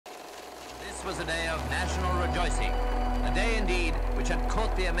This was a day of national rejoicing, a day indeed which had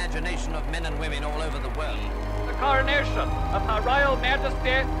caught the imagination of men and women all over the world. The coronation of Her Royal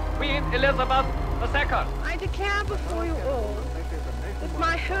Majesty Queen Elizabeth II. I declare before you all that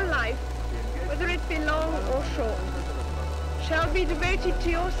my whole life, whether it be long or short, shall be devoted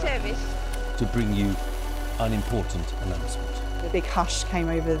to your service. To bring you an important announcement. A big hush came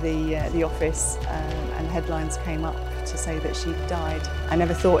over the office and headlines came up to say that she'd died. I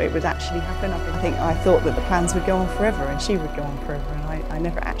never thought it would actually happen. I thought that the plans would go on forever and she would go on forever, and I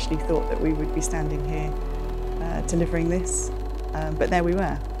never actually thought that we would be standing here delivering this. But there we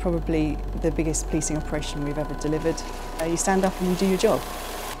were, probably the biggest policing operation we've ever delivered. You stand up and you do your job,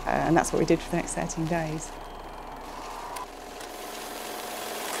 and that's what we did for the next 13 days.